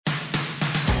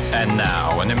And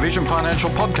now, an Envision Financial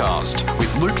podcast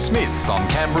with Luke Smith on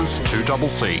Canberra's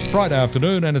 2CC. Friday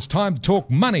afternoon, and it's time to talk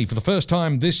money for the first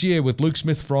time this year with Luke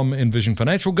Smith from Envision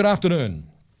Financial. Good afternoon.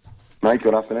 Mate,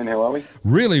 good afternoon. How are we?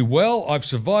 Really well. I've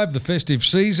survived the festive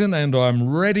season and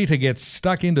I'm ready to get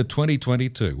stuck into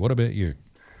 2022. What about you?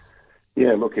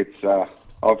 Yeah, look,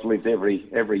 I've lived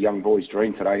every young boy's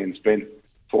dream today and spent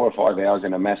 4 or 5 hours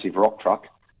in a massive rock truck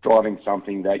driving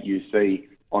something that you see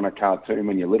on a cartoon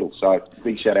when you're little. So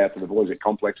big shout out to the boys at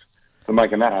Complex for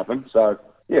making that happen. So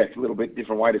yeah, it's a little bit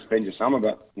different way to spend your summer,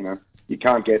 but you know, you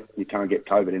can't get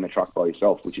COVID in a truck by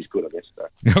yourself, which is good, I guess.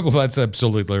 So. Well, that's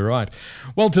absolutely right.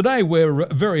 Well, today we're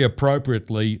very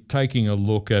appropriately taking a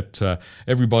look at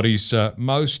everybody's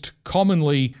most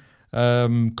commonly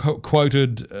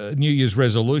quoted New Year's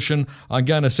resolution. I'm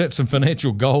going to set some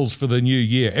financial goals for the new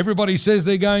year. Everybody says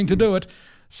they're going to do it.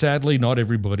 Sadly, not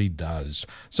everybody does.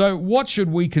 So what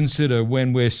should we consider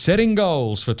when we're setting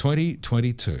goals for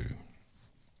 2022?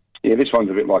 Yeah, this one's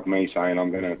a bit like me saying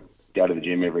I'm going to go to the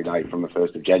gym every day from the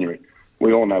 1st of January.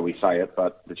 We all know we say it,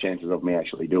 but the chances of me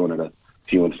actually doing it are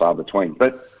few and far between.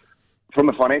 But from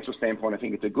a financial standpoint, I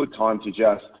think it's a good time to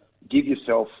just give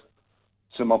yourself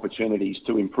some opportunities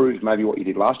to improve maybe what you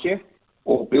did last year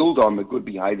or build on the good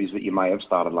behaviours that you may have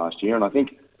started last year. And I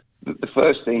think the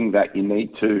first thing that you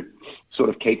need to sort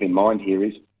of keep in mind here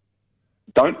is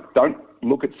don't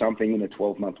look at something in a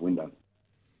 12-month window.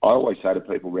 I always say to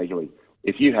people regularly,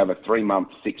 if you have a 3-month,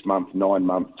 6-month,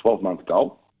 9-month, 12-month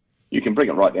goal, you can bring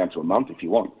it right down to a month if you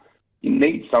want. You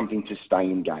need something to stay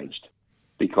engaged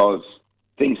because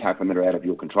things happen that are out of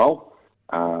your control.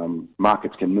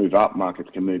 Markets can move up, markets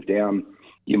can move down.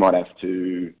 You might have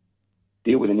to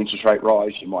deal with an interest rate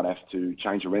rise. You might have to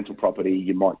change a rental property.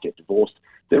 You might get divorced.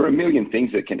 There are a million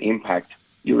things that can impact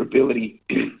your ability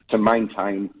to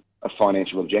maintain a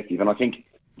financial objective. And I think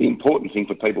the important thing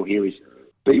for people here is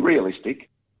be realistic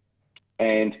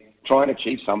and try and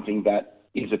achieve something that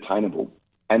is attainable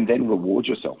and then reward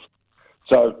yourself.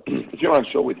 So if you're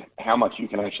unsure with how much you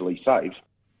can actually save,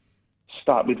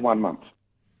 start with 1 month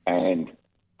and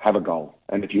have a goal.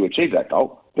 And if you achieve that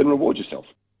goal, then reward yourself.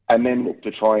 And then look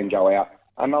to try and go out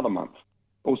another month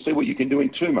or see what you can do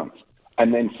in 2 months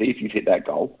and then see if you've hit that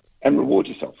goal and reward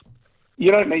yourself.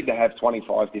 You don't need to have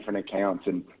 25 different accounts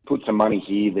and put some money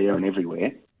here, there and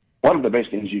everywhere. One of the best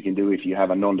things you can do if you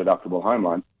have a non-deductible home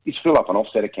loan is fill up an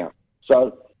offset account.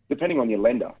 So depending on your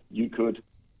lender, you could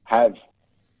have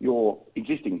your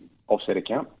existing offset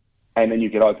account and then you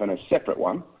could open a separate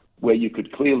one where you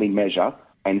could clearly measure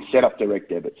and set up direct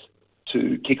debits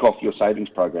to kick off your savings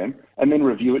program and then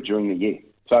review it during the year.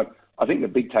 So I think the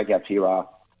big takeouts here are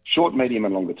short, medium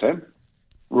and longer term.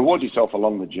 Reward yourself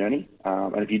along the journey.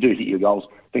 And if you do hit your goals,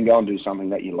 then go and do something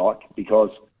that you like because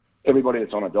everybody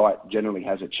that's on a diet generally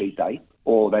has a cheat day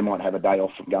or they might have a day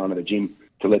off from going to the gym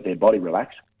to let their body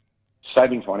relax.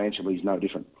 Saving financially is no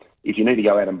different. If you need to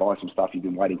go out and buy some stuff you've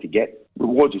been waiting to get,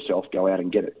 reward yourself, go out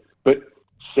and get it. But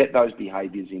set those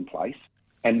behaviours in place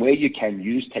and where you can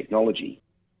use technology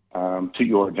to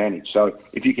your advantage. So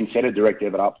if you can set a direct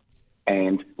debit up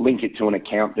and link it to an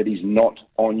account that is not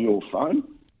on your phone,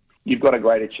 you've got a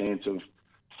greater chance of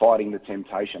fighting the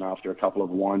temptation after a couple of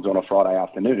wines on a Friday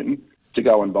afternoon to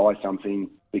go and buy something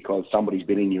because somebody's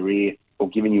been in your ear or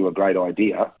given you a great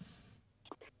idea.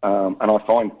 And I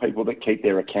find people that keep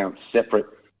their accounts separate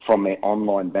from their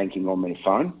online banking on their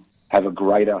phone have a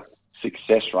greater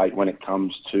success rate when it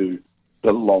comes to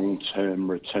the long-term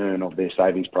return of their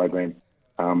savings program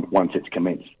once it's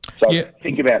commenced. So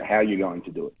think about how you're going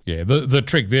to do it. Yeah, the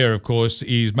trick there, of course,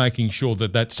 is making sure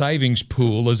that savings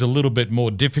pool is a little bit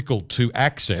more difficult to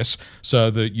access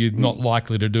so that you're not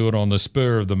likely to do it on the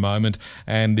spur of the moment.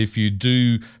 And if you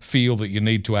do feel that you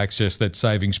need to access that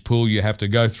savings pool, you have to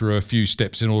go through a few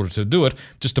steps in order to do it,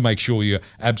 just to make sure you're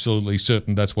absolutely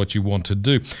certain that's what you want to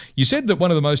do. You said that one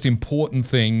of the most important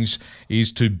things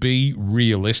is to be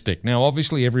realistic. Now,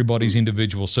 obviously, everybody's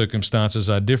individual circumstances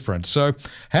are different. So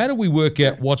how do we work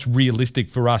out what's realistic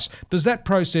for us? Does that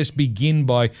process begin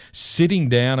by sitting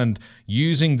down and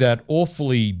using that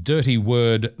awfully dirty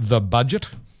word, the budget?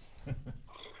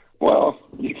 Well,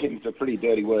 it's a pretty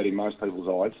dirty word in most people's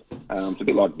eyes. It's a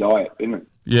bit like diet, isn't it?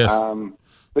 Yes.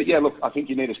 But yeah, look, I think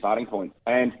you need a starting point.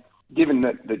 And given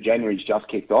that January's just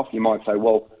kicked off, you might say,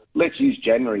 well, let's use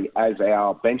January as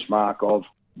our benchmark of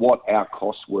what our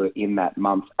costs were in that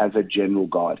month as a general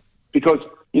guide. Because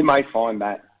you may find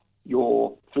that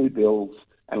your food bills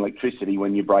and electricity,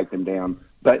 when you break them down,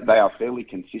 they are fairly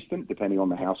consistent depending on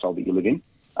the household that you live in.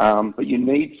 But you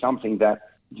need something that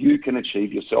you can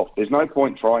achieve yourself. There's no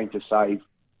point trying to save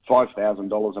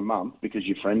 $5,000 a month because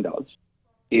your friend does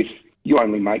if you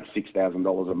only make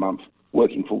 $6,000 a month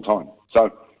working full time.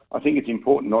 So I think it's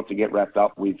important not to get wrapped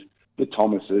up with the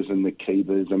Thomases and the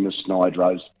Keebers and the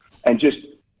Snydros, and just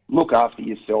look after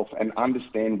yourself and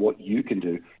understand what you can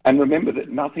do. And remember that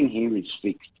nothing here is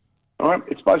fixed. All right?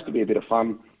 It's supposed to be a bit of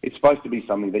fun. It's supposed to be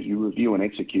something that you review and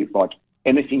execute like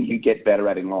anything you get better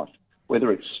at in life,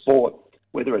 whether it's sport,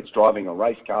 whether it's driving a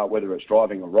race car, whether it's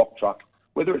driving a rock truck,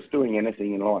 whether it's doing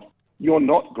anything in life. You're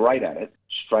not great at it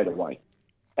straight away.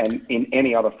 And in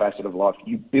any other facet of life,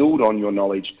 you build on your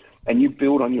knowledge and you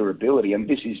build on your ability. And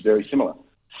this is very similar.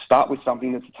 Start with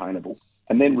something that's attainable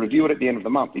and then review it at the end of the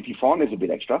month. If you find there's a bit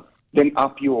extra, then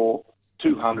up your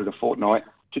 200 a fortnight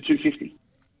to 250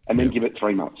 and then give it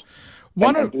 3 months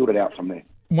and build it out from there.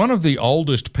 One of the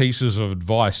oldest pieces of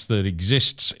advice that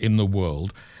exists in the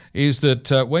world is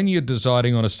that when you're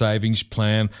deciding on a savings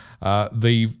plan,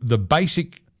 the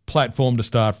basic platform to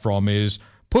start from is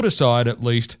put aside at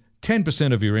least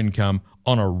 10% of your income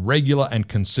on a regular and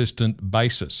consistent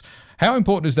basis. How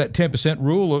important is that 10%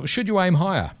 rule, or should you aim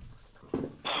higher?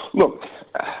 Look,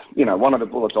 one of the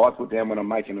bullets I put down when I'm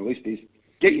making a list is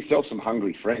get yourself some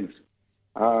hungry friends.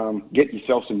 Get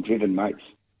yourself some driven mates.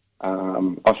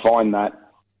 I find that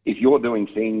if you're doing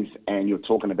things and you're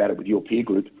talking about it with your peer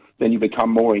group, then you become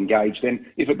more engaged. And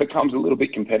if it becomes a little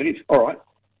bit competitive, all right,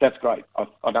 that's great.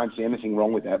 I don't see anything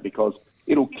wrong with that because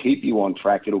it'll keep you on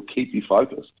track. It'll keep you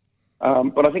focused.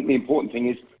 But I think the important thing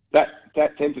is that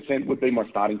 10% would be my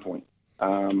starting point.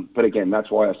 But again, that's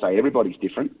why I say everybody's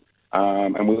different.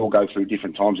 And we all go through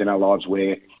different times in our lives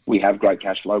where we have great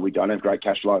cash flow, we don't have great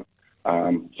cash flow.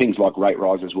 Things like rate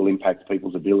rises will impact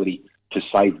people's ability to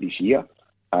save this year.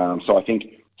 So I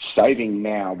think saving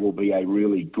now will be a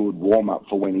really good warm-up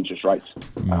for when interest rates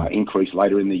increase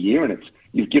later in the year. And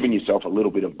you've given yourself a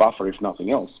little bit of buffer, if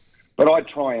nothing else. But I'd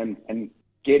try and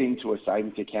get into a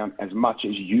savings account as much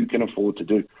as you can afford to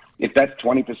do. If that's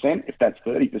 20%, if that's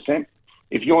 30%,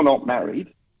 if you're not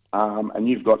married and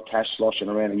you've got cash sloshing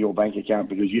around in your bank account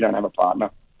because you don't have a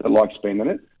partner that likes spending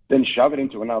it, then shove it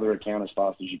into another account as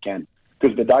fast as you can.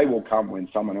 Because the day will come when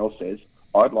someone else says,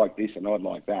 I'd like this and I'd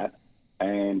like that.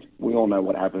 And we all know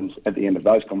what happens at the end of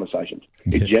those conversations.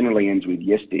 It generally ends with,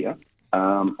 yes, dear,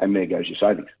 and there goes your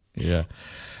savings. Yeah.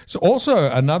 So also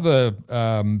another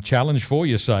challenge for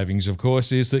your savings, of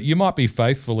course, is that you might be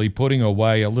faithfully putting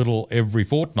away a little every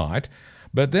fortnight,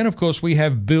 but then, of course, we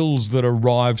have bills that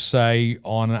arrive, say,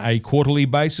 on a quarterly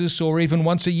basis or even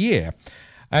once a year.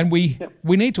 And we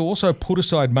need to also put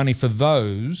aside money for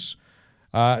those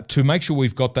to make sure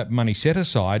we've got that money set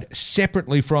aside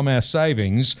separately from our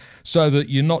savings so that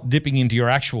you're not dipping into your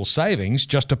actual savings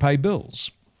just to pay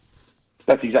bills.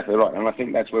 That's exactly right. And I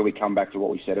think that's where we come back to what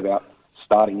we said about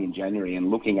starting in January and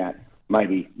looking at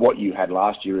maybe what you had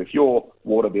last year. If your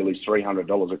water bill is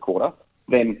 $300 a quarter,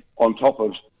 then on top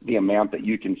of the amount that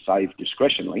you can save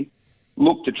discretionally,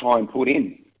 look to try and put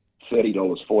in $30,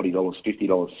 $40,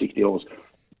 $50, $60,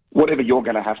 whatever you're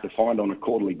going to have to find on a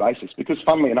quarterly basis. Because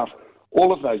funnily enough,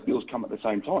 all of those bills come at the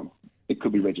same time. It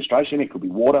could be registration, it could be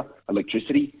water,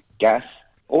 electricity, gas.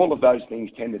 All of those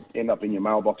things tend to end up in your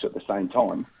mailbox at the same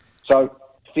time. So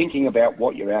thinking about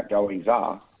what your outgoings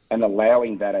are and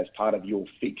allowing that as part of your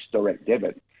fixed direct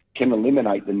debit can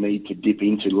eliminate the need to dip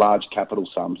into large capital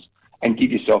sums and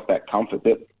give yourself that comfort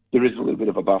that there is a little bit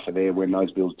of a buffer there when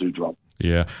those bills do drop.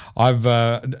 Yeah, I've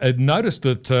noticed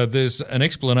that there's an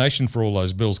explanation for all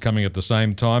those bills coming at the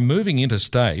same time. Moving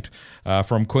interstate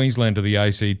from Queensland to the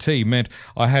ACT meant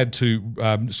I had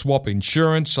to swap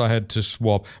insurance, I had to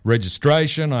swap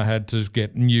registration, I had to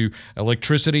get new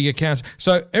electricity accounts.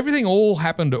 So everything all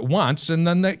happened at once, and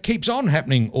then that keeps on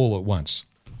happening all at once.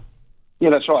 Yeah,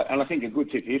 that's right. And I think a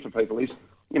good tip here for people is,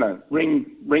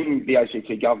 ring the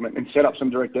ACT government and set up some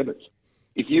direct debits.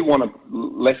 If you want to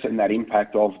lessen that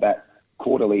impact of that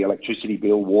quarterly electricity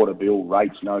bill, water bill,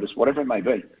 rates, notice, whatever it may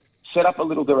be, set up a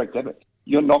little direct debit.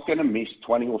 You're not going to miss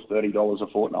 $20 or $30 a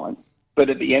fortnight. But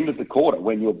at the end of the quarter,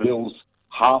 when your bill's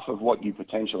half of what you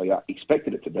potentially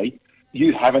expected it to be,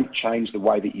 you haven't changed the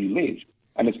way that you live.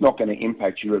 And it's not going to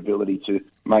impact your ability to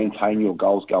maintain your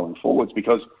goals going forwards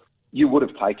because you would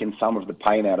have taken some of the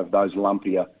pain out of those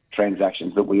lumpier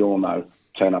transactions that we all know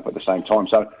turn up at the same time.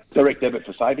 So direct debit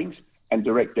for savings and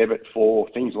direct debit for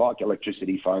things like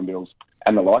electricity, phone bills,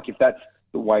 and the like. If that's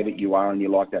the way that you are and you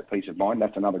like that peace of mind,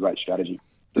 that's another great strategy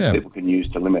that people can use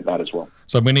to limit that as well.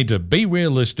 So we need to be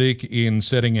realistic in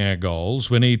setting our goals.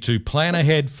 We need to plan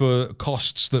ahead for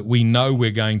costs that we know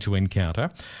we're going to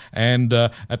encounter. And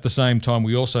at the same time,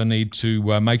 we also need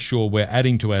to make sure we're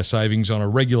adding to our savings on a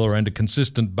regular and a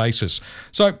consistent basis.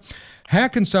 So how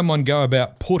can someone go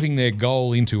about putting their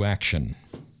goal into action?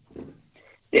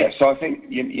 Yeah, so I think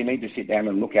you need to sit down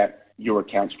and look at your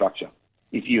account structure.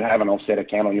 if you have an offset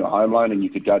account on your home loan and you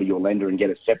could go to your lender and get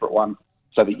a separate one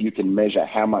so that you can measure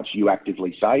how much you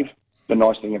actively save. The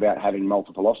nice thing about having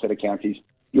multiple offset accounts is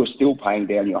you're still paying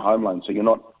down your home loan, so you're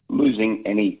not losing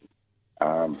any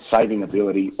saving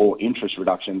ability or interest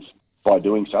reductions by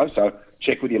doing so. So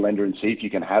check with your lender and see if you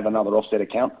can have another offset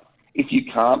account. If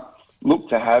you can't, look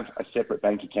to have a separate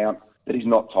bank account that is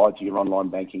not tied to your online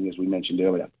banking, as we mentioned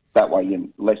earlier. That way you're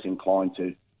less inclined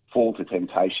to fall to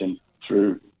temptation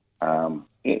through an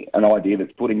idea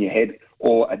that's put in your head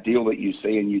or a deal that you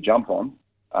see and you jump on,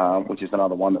 which is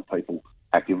another one that people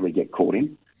actively get caught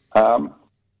in.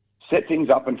 Set things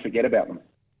up and forget about them.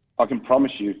 I can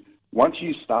promise you, once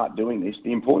you start doing this,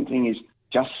 the important thing is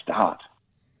just start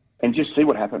and just see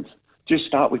what happens. Just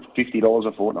start with $50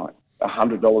 a fortnight,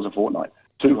 $100 a fortnight,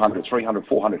 $200, $300,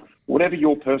 $400, whatever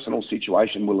your personal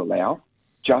situation will allow.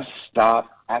 Just start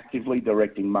actively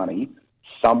directing money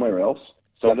somewhere else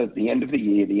so that at the end of the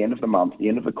year, the end of the month, the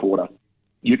end of the quarter,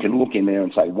 you can look in there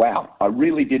and say, wow, I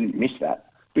really didn't miss that.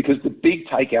 Because the big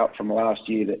takeout from last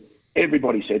year that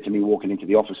everybody said to me walking into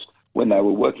the office when they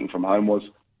were working from home was,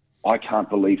 I can't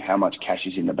believe how much cash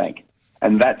is in the bank.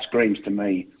 And that screams to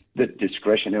me that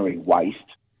discretionary waste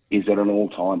is at an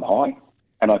all-time high.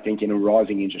 And I think in a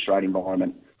rising interest rate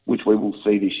environment, which we will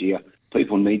see this year,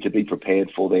 people need to be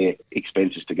prepared for their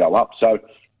expenses to go up. So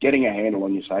getting a handle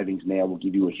on your savings now will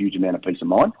give you a huge amount of peace of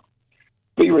mind.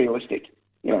 Be realistic.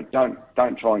 You know,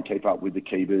 don't try and keep up with the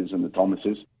Keebers and the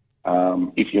Thomases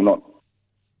if you're not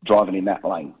driving in that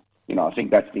lane. You know, I think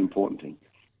that's the important thing.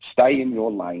 Stay in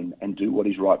your lane and do what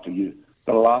is right for you.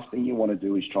 The last thing you want to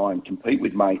do is try and compete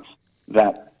with mates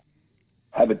that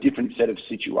have a different set of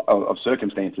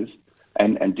circumstances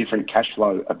and different cash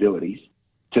flow abilities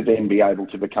to then be able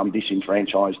to become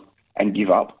disenfranchised and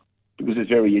give up, because it's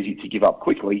very easy to give up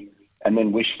quickly and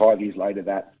then wish 5 years later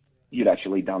that you'd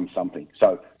actually done something.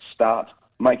 So start,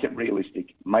 make it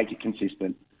realistic, make it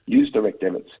consistent, use direct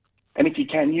debits. And if you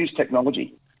can, use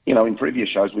technology. You know, in previous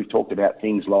shows, we've talked about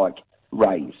things like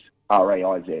Raiz,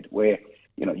 R-A-I-Z, where,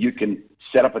 you know, you can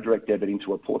set up a direct debit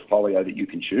into a portfolio that you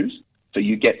can choose, so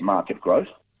you get market growth.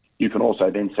 You can also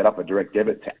then set up a direct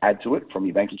debit to add to it from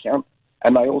your bank account.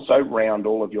 And they also round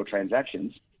all of your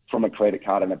transactions from a credit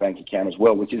card and a bank account as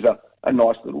well, which is a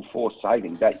nice little forced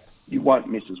saving that you won't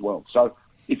miss as well. So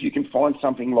if you can find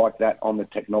something like that on the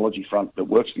technology front that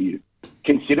works for you,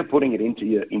 consider putting it into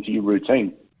your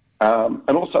routine. And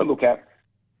also look at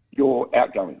your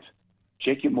outgoings.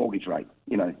 Check your mortgage rate,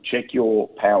 you know, check your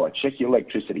power, check your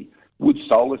electricity. Would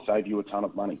solar save you a ton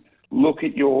of money? Look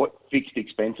at your fixed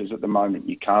expenses at the moment,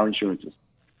 your car insurances.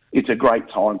 It's a great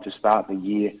time to start the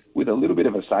year with a little bit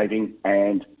of a saving,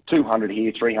 and 200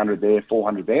 here, 300 there,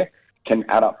 400 there can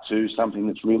add up to something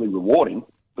that's really rewarding,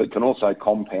 but can also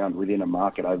compound within a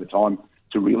market over time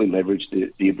to really leverage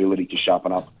the ability to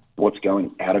sharpen up what's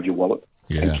going out of your wallet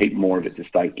and keep more of it to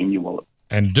stay in your wallet.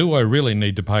 And do I really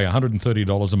need to pay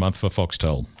 $130 a month for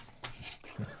Foxtel?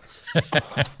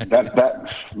 that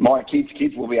my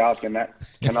kids will be asking that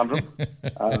conundrum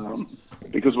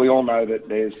because we all know that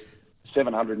there's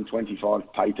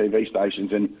 725 pay TV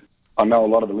stations, and I know a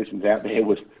lot of the listeners out there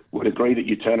would agree that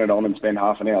you turn it on and spend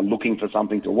half an hour looking for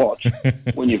something to watch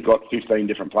when you've got 15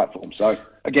 different platforms. So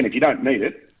again, if you don't need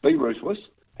it, be ruthless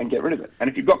and get rid of it. And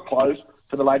if you've got clothes,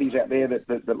 for the ladies out there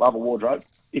that love a wardrobe,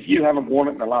 if you haven't worn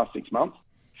it in the last 6 months,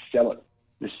 sell it.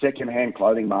 The second-hand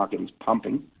clothing market is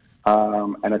pumping,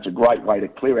 and it's a great way to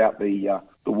clear out the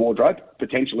wardrobe,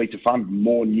 potentially to fund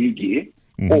more new gear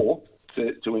or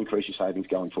to increase your savings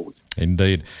going forward.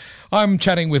 Indeed. I'm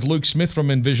chatting with Luke Smith from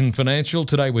Envision Financial.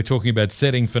 Today we're talking about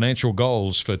setting financial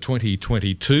goals for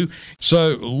 2022. So,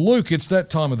 Luke, it's that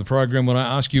time of the program when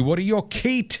I ask you, what are your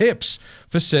key tips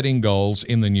for setting goals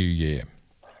in the new year?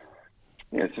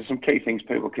 Yeah, so some key things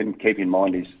people can keep in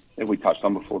mind is, that we touched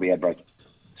on before the ad break,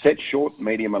 set short,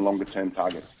 medium and longer term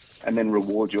targets and then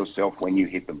reward yourself when you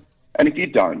hit them. And if you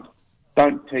don't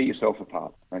tear yourself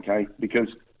apart, okay? Because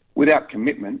without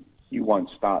commitment, you won't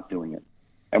start doing it.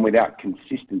 And without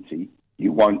consistency,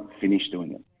 you won't finish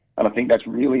doing it. And I think that's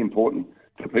really important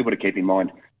for people to keep in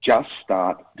mind. Just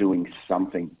start doing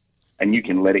something, and you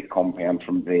can let it compound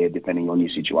from there depending on your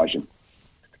situation.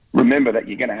 Remember that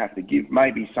you're going to have to give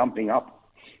maybe something up,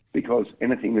 because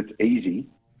anything that's easy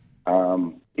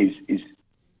is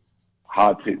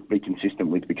hard to be consistent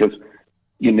with, because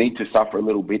you need to suffer a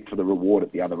little bit for the reward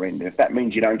at the other end. And if that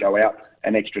means you don't go out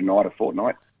an extra night or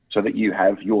fortnight so that you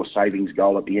have your savings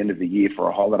goal at the end of the year for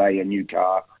a holiday, a new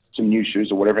car, some new shoes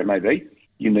or whatever it may be,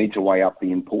 you need to weigh up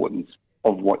the importance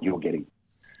of what you're getting.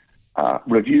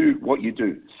 Review what you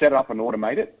do. Set up and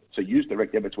automate it. So use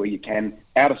direct debits where you can,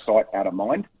 out of sight, out of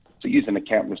mind. So use an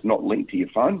account that's not linked to your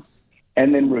phone.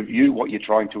 and then review what you're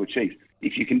trying to achieve.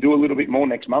 If you can do a little bit more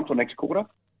next month or next quarter,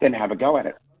 then have a go at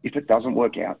it. If it doesn't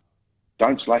work out,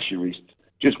 don't slash your wrist.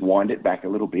 Just wind it back a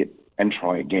little bit and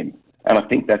try again. And I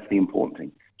think that's the important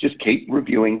thing. Just keep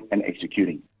reviewing and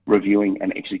executing,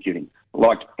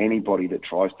 like anybody that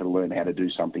tries to learn how to do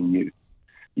something new.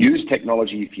 Use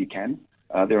technology if you can.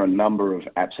 There are a number of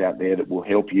apps out there that will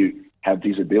help you have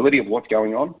visibility of what's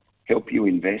going on, help you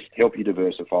invest, help you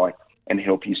diversify, and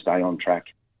help you stay on track.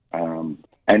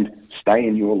 And stay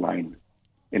in your lane.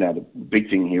 You know, the big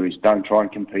thing here is don't try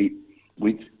and compete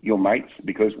with your mates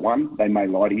because, one, they may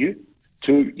lie to you.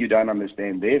 Two, you don't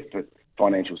understand their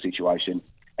financial situation.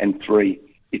 And three,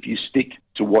 if you stick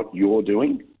to what you're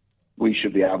doing, we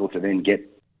should be able to then get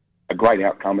a great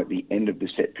outcome at the end of the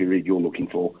set period you're looking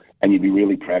for, and you'd be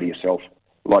really proud of yourself,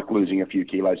 like losing a few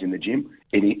kilos in the gym.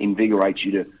 It invigorates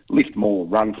you to lift more,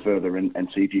 run further, and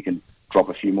see if you can drop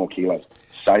a few more kilos.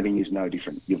 Saving is no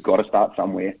different. You've got to start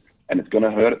somewhere, and it's going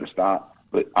to hurt at the start,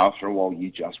 but after a while,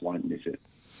 you just won't miss it.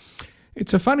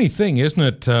 It's a funny thing, isn't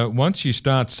it? Once you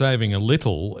start saving a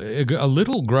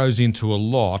little grows into a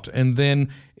lot, and then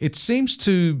it seems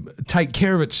to take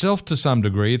care of itself to some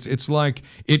degree. It's like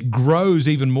it grows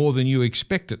even more than you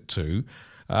expect it to.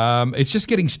 It's just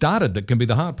getting started that can be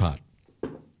the hard part.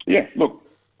 Yeah, look,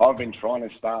 I've been trying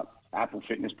to start Apple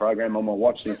Fitness program on my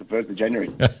watch since the 1st of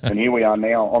January, and here we are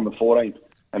now on the 14th.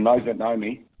 And those that know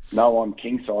me know I'm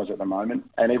king size at the moment,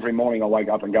 and every morning I wake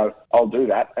up and go, I'll do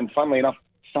that. And funnily enough,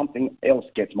 something else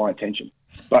gets my attention.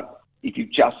 But if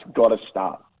you've just got to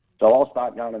start. So I'll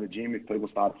start going to the gym if people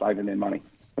start saving their money,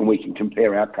 and we can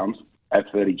compare outcomes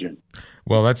at 30 June.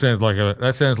 Well, that sounds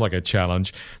like a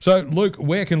challenge. So, Luke,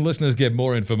 where can listeners get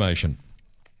more information?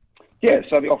 Yeah,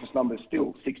 so the office number is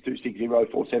still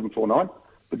 62604749.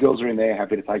 The girls are in there,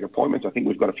 happy to take appointments. I think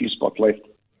we've got a few spots left,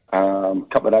 a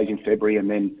couple of days in February and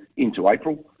then into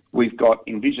April. We've got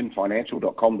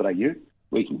envisionfinancial.com.au.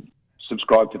 We can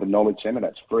subscribe to the Knowledge Centre.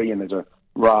 That's free, and there's a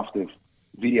raft of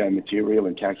video material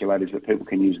and calculators that people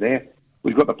can use there.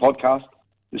 We've got the podcast,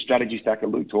 The Strategy Stacker,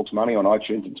 Luke Talks Money on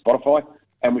iTunes and Spotify,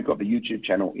 and we've got the YouTube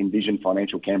channel, Envision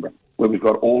Financial Canberra, where we've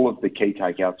got all of the key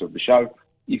takeouts of the show.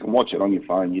 You can watch it on your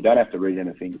phone. You don't have to read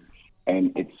anything,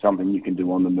 and it's something you can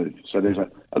do on the move. So there's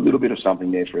a little bit of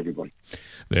something there for everybody.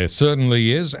 There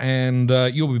certainly is, and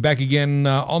you'll be back again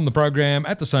on the program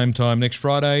at the same time next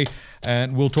Friday,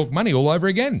 and we'll talk money all over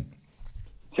again.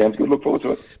 Sounds good. Look forward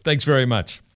to it. Thanks very much.